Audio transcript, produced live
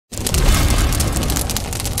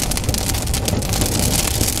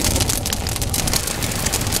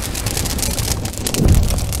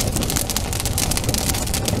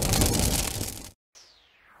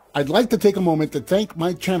I'd like to take a moment to thank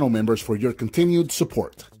my channel members for your continued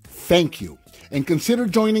support. Thank you, and consider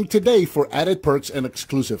joining today for added perks and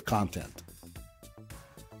exclusive content.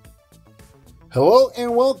 Hello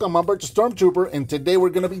and welcome, I'm Bert the Stormtrooper, and today we're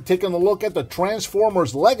going to be taking a look at the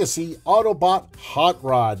Transformers Legacy Autobot Hot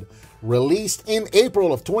Rod. Released in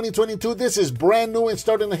April of 2022, this is brand new and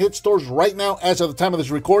starting to hit stores right now as of the time of this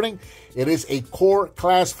recording. It is a core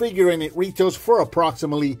class figure and it retails for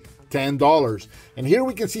approximately $10. And here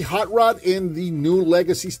we can see Hot Rod in the new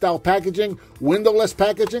Legacy style packaging, windowless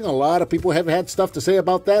packaging. A lot of people have had stuff to say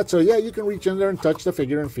about that. So yeah, you can reach in there and touch the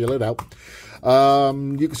figure and feel it out. Not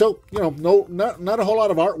a whole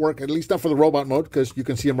lot of artwork, at least not for the robot mode, because you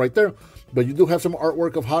can see him right there. But you do have some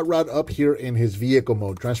artwork of Hot Rod up here in his vehicle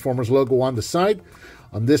mode. Transformers logo on the side.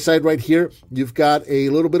 On this side right here, you've got a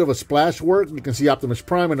little bit of a splash work. You can see Optimus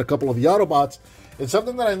Prime and a couple of the Autobots. And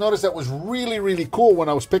something that I noticed that was really, really cool when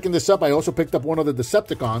I was picking this up, I also picked up one of the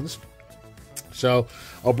Decepticons. So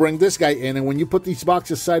I'll bring this guy in, and when you put these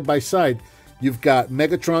boxes side by side, you've got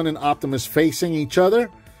Megatron and Optimus facing each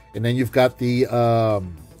other, and then you've got the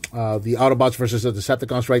Autobots versus the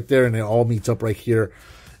Decepticons right there, and it all meets up right here.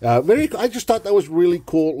 I just thought that was really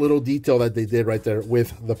cool little detail that they did right there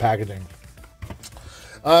with the packaging.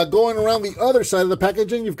 Going around the other side of the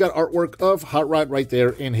packaging, you've got artwork of Hot Rod right there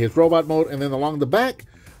in his robot mode, and then along the back,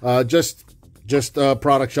 just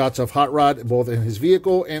product shots of Hot Rod, both in his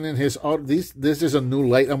vehicle and in his auto. This is a new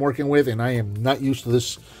light I'm working with, and I am not used to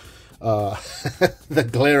this, the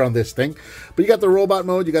glare on this thing. But you got the robot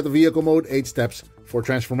mode, you got the vehicle mode, 8 steps for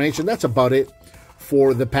transformation. That's about it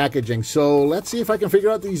for the packaging. So let's see if I can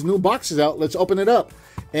figure out these new boxes out. Let's open it up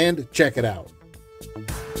and check it out.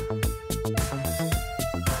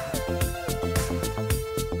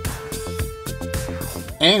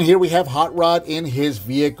 And here we have Hot Rod in his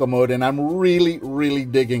vehicle mode, and I'm really, really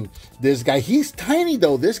digging this guy. He's tiny,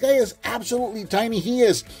 though. This guy is absolutely tiny. He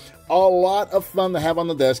is a lot of fun to have on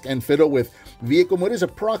the desk and fiddle with. Vehicle mode is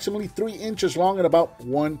approximately 3 inches long and about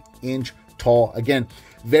 1 inch tall. Again,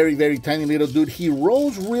 very, very tiny little dude. He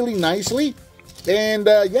rolls really nicely, and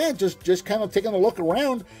yeah, just kind of taking a look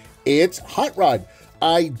around. It's Hot Rod.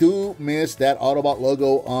 I do miss that Autobot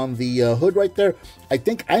logo on the hood right there. I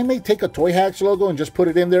think I may take a Toy Hacks logo and just put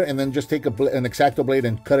it in there, and then just take an X-Acto blade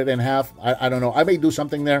and cut it in half. I don't know. I may do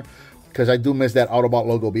something there, because I do miss that Autobot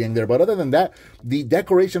logo being there. But other than that, the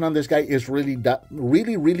decoration on this guy is really,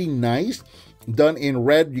 really nice. Done in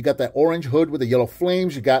red. You got that orange hood with the yellow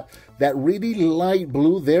flames. You got that really light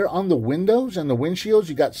blue there on the windows and the windshields.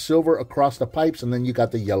 You got silver across the pipes, and then you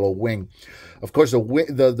got the yellow wing. Of course, the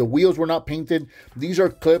wheels were not painted. These are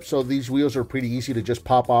clips, so these wheels are pretty easy to just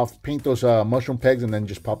pop off. Paint those mushroom pegs, and then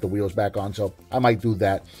just pop the wheels back on. So I might do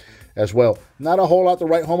that as well. Not a whole lot to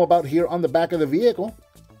write home about here on the back of the vehicle.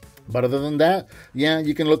 But other than that, yeah,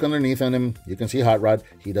 you can look underneath on him. You can see Hot Rod.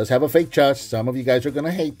 He does have a fake chest. Some of you guys are going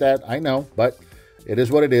to hate that. I know, but it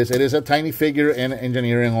is what it is. It is a tiny figure, and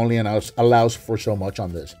engineering only allows for so much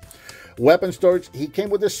on this. Weapon storage. He came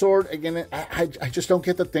with this sword. Again, I just don't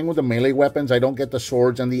get the thing with the melee weapons. I don't get the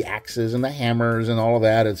swords and the axes and the hammers and all of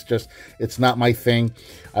that. It's not my thing.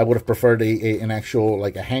 I would have preferred an actual,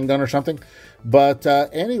 like a handgun or something. But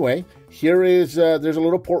anyway, here is, there's a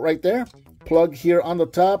little port right there. Plug here on the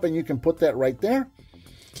top, and you can put that right there.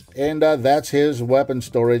 And that's his weapon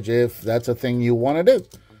storage, if that's a thing you want to do.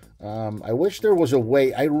 I wish there was a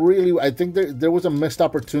way. I think there was a missed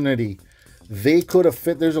opportunity. They could have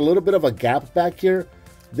fit. There's a little bit of a gap back here.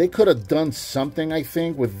 They could have done something, I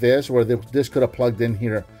think, with this, where this could have plugged in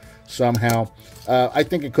here somehow. I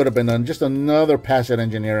think it could have been done. Just another pass at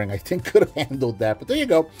engineering, I think, could have handled that. But there you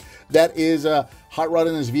go. That is Hot Rod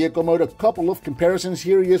in his vehicle mode. A couple of comparisons.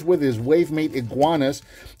 Here he is with his Wavemate Iguanas.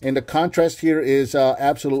 And the contrast here is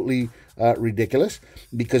absolutely ridiculous,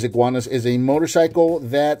 because Iguanas is a motorcycle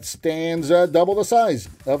that stands double the size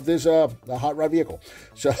of this Hot Rod vehicle.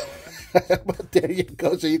 So, but there you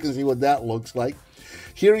go. So you can see what that looks like.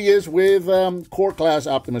 Here he is with Core Class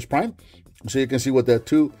Optimus Prime. So you can see what the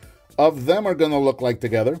two of them are going to look like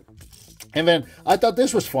together. And then I thought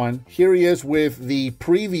this was fun. Here he is with the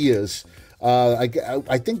previous, I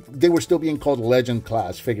think they were still being called Legend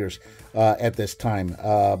Class figures at this time.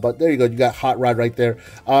 But there you go. You got Hot Rod right there.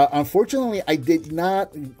 Unfortunately, I did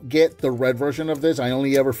not get the red version of this. I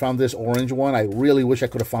only ever found this orange one. I really wish I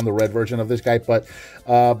could have found the red version of this guy. But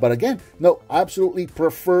again, no, absolutely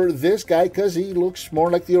prefer this guy because he looks more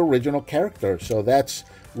like the original character. So that's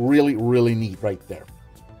really, really neat right there.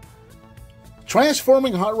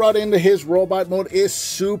 Transforming Hot Rod into his robot mode is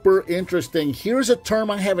super interesting. Here's a term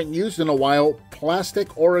I haven't used in a while, plastic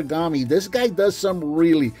origami. This guy does some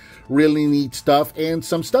really, really neat stuff, and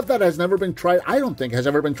some stuff that has never been tried, I don't think has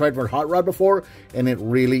ever been tried for Hot Rod before, and it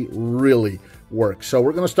really, really works. So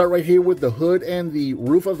we're going to start right here with the hood and the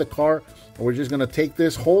roof of the car, and we're just going to take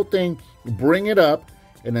this whole thing, bring it up,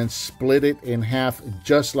 and then split it in half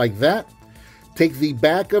just like that. Take the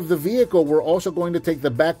back of the vehicle. We're also going to take the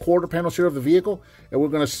back quarter panels here of the vehicle, and we're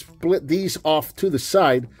going to split these off to the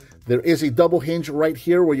side. There is a double hinge right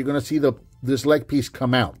here where you're going to see this leg piece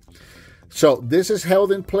come out. So this is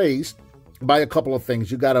held in place by a couple of things.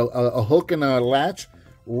 You got a hook and a latch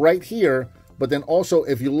right here, but then also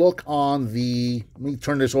if you look on the, let me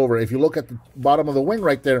turn this over. If you look at the bottom of the wing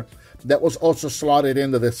right there, that was also slotted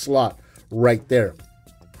into this slot right there.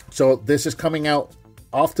 So this is coming out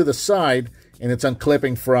off to the side, and it's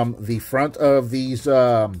unclipping from the front of these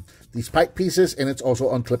pipe pieces, and it's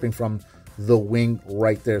also unclipping from the wing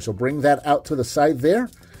right there. So bring that out to the side there.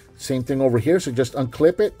 Same thing over here. So just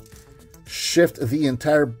unclip it, shift the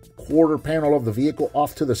entire quarter panel of the vehicle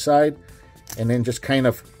off to the side, and then just kind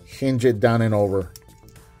of hinge it down and over.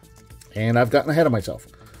 And I've gotten ahead of myself.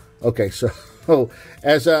 Okay, so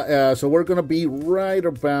so we're going to be right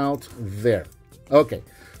about there. Okay,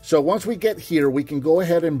 so once we get here, we can go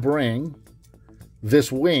ahead and bring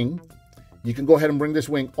this wing. You can go ahead and bring this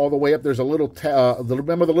wing all the way up. There's a little,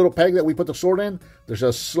 remember the little peg that we put the sword in? There's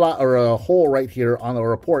a slot or a hole right here on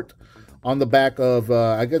or a port on the back of,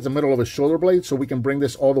 I guess the middle of his shoulder blade. So we can bring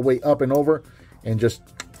this all the way up and over and just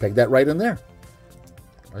peg that right in there.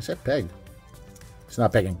 I said peg. It's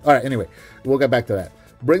not pegging. All right, anyway, we'll get back to that.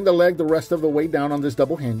 Bring the leg the rest of the way down on this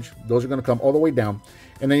double hinge. Those are going to come all the way down.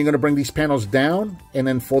 And then you're going to bring these panels down and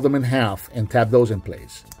then fold them in half and tab those in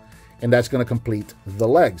place. And that's going to complete the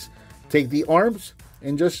legs. Take the arms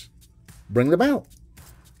and just bring them out.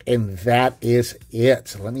 And that is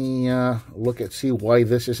it. Let me see why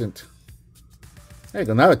this isn't. There you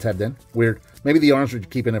go. Now it's tabbed in. Weird. Maybe the arms are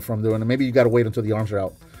keeping it from doing it. Maybe you got to wait until the arms are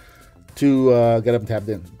out to get them tabbed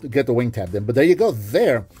in, get the wing tabbed in. But there you go.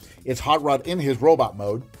 There is Hot Rod in his robot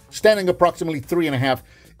mode, standing approximately 3.5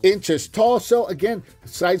 inches tall. So again,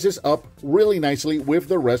 sizes up really nicely with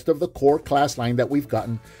the rest of the core class line that we've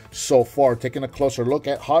gotten so far. Taking a closer look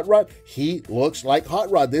at Hot Rod, he looks like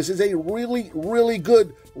Hot Rod. This is a really, really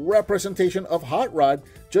good representation of Hot Rod,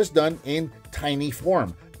 just done in tiny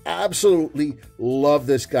form. Absolutely love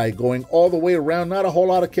this guy, going all the way around. Not a whole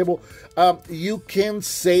lot of kibble. You can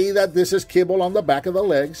say that this is kibble on the back of the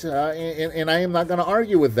legs, and I am not going to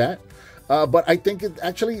argue with that. But I think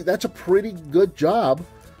that's a pretty good job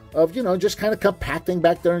of, just kind of compacting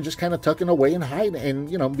back there and just kind of tucking away and hiding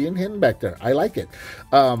and, being hidden back there. I like it.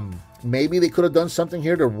 Maybe they could have done something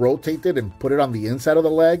here to rotate it and put it on the inside of the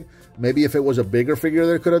leg. Maybe if it was a bigger figure,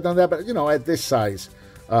 they could have done that. But, at this size,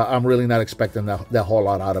 I'm really not expecting that whole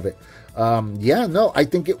lot out of it. I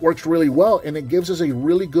think it works really well, and it gives us a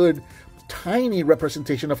really good, tiny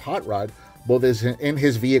representation of Hot Rod, both in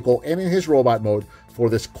his vehicle and in his robot mode for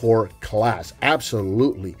this core class.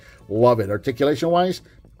 Absolutely love it. Articulation-wise,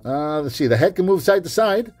 let's see, the head can move side to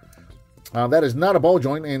side. That is not a ball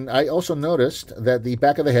joint, and I also noticed that the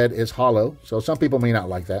back of the head is hollow, so some people may not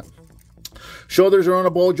like that. Shoulders are on a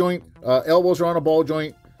ball joint, elbows are on a ball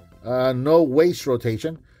joint, no waist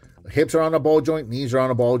rotation. Hips are on a ball joint, knees are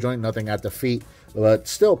on a ball joint, nothing at the feet, but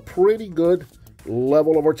still pretty good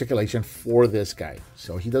level of articulation for this guy.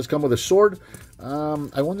 So he does come with a sword.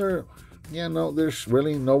 I wonder, there's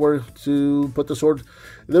really nowhere to put the sword.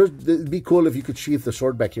 It'd be cool if you could sheath the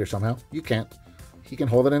sword back here somehow. You can't. He can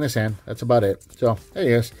hold it in his hand. That's about it. So there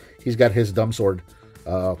he is. He's got his dumb sword,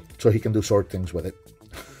 so he can do sword things with it.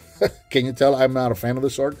 Can you tell I'm not a fan of the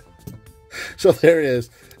sword? So there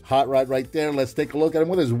is Hot Rod right there. Let's take a look at him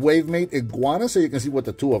with his wavemate Iguana so you can see what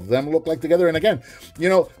the two of them look like together. And again,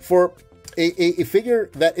 for a figure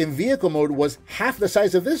that in vehicle mode was half the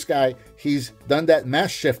size of this guy, he's done that mass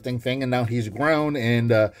shifting thing, and now he's grown,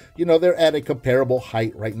 and they're at a comparable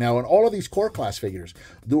height right now. And all of these core class figures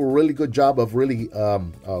do a really good job of really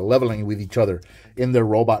leveling with each other in their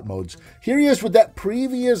robot modes. Here he is with that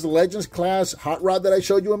previous Legends class Hot Rod that I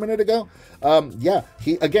showed you a minute ago.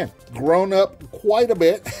 He again grown up quite a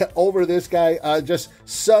bit over this guy. Just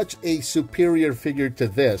such a superior figure to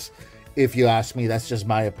this, if you ask me. That's just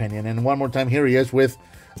my opinion. And one more time, here he is with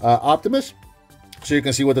Optimus, so you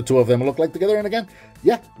can see what the two of them look like together. And again,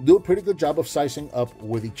 do a pretty good job of sizing up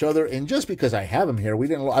with each other. And just because I have him here,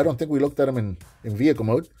 I don't think we looked at him in vehicle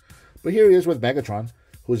mode, but here he is with Megatron,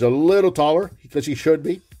 who's a little taller because he should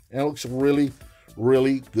be, and it looks really,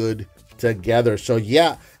 really good together. So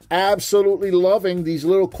absolutely loving these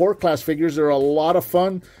little core class figures. They're a lot of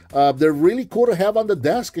fun. They're really cool to have on the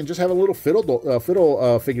desk and just have a little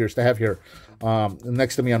fiddle figures to have here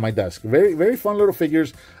next to me on my desk. Very, very fun little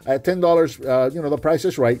figures at $10. The price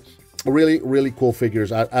is right. Really, really cool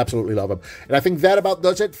figures. I absolutely love them. And I think that about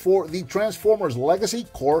does it for the Transformers Legacy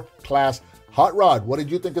Core Class Hot Rod. What did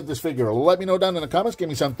you think of this figure? Let me know down in the comments. Give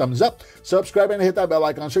me some thumbs up. Subscribe and hit that bell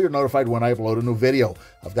icon so you're notified when I upload a new video.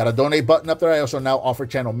 I've got a donate button up there. I also now offer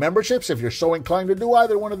channel memberships. If you're so inclined to do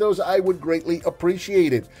either one of those, I would greatly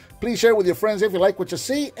appreciate it. Please share with your friends if you like what you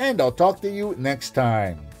see, and I'll talk to you next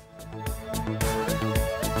time.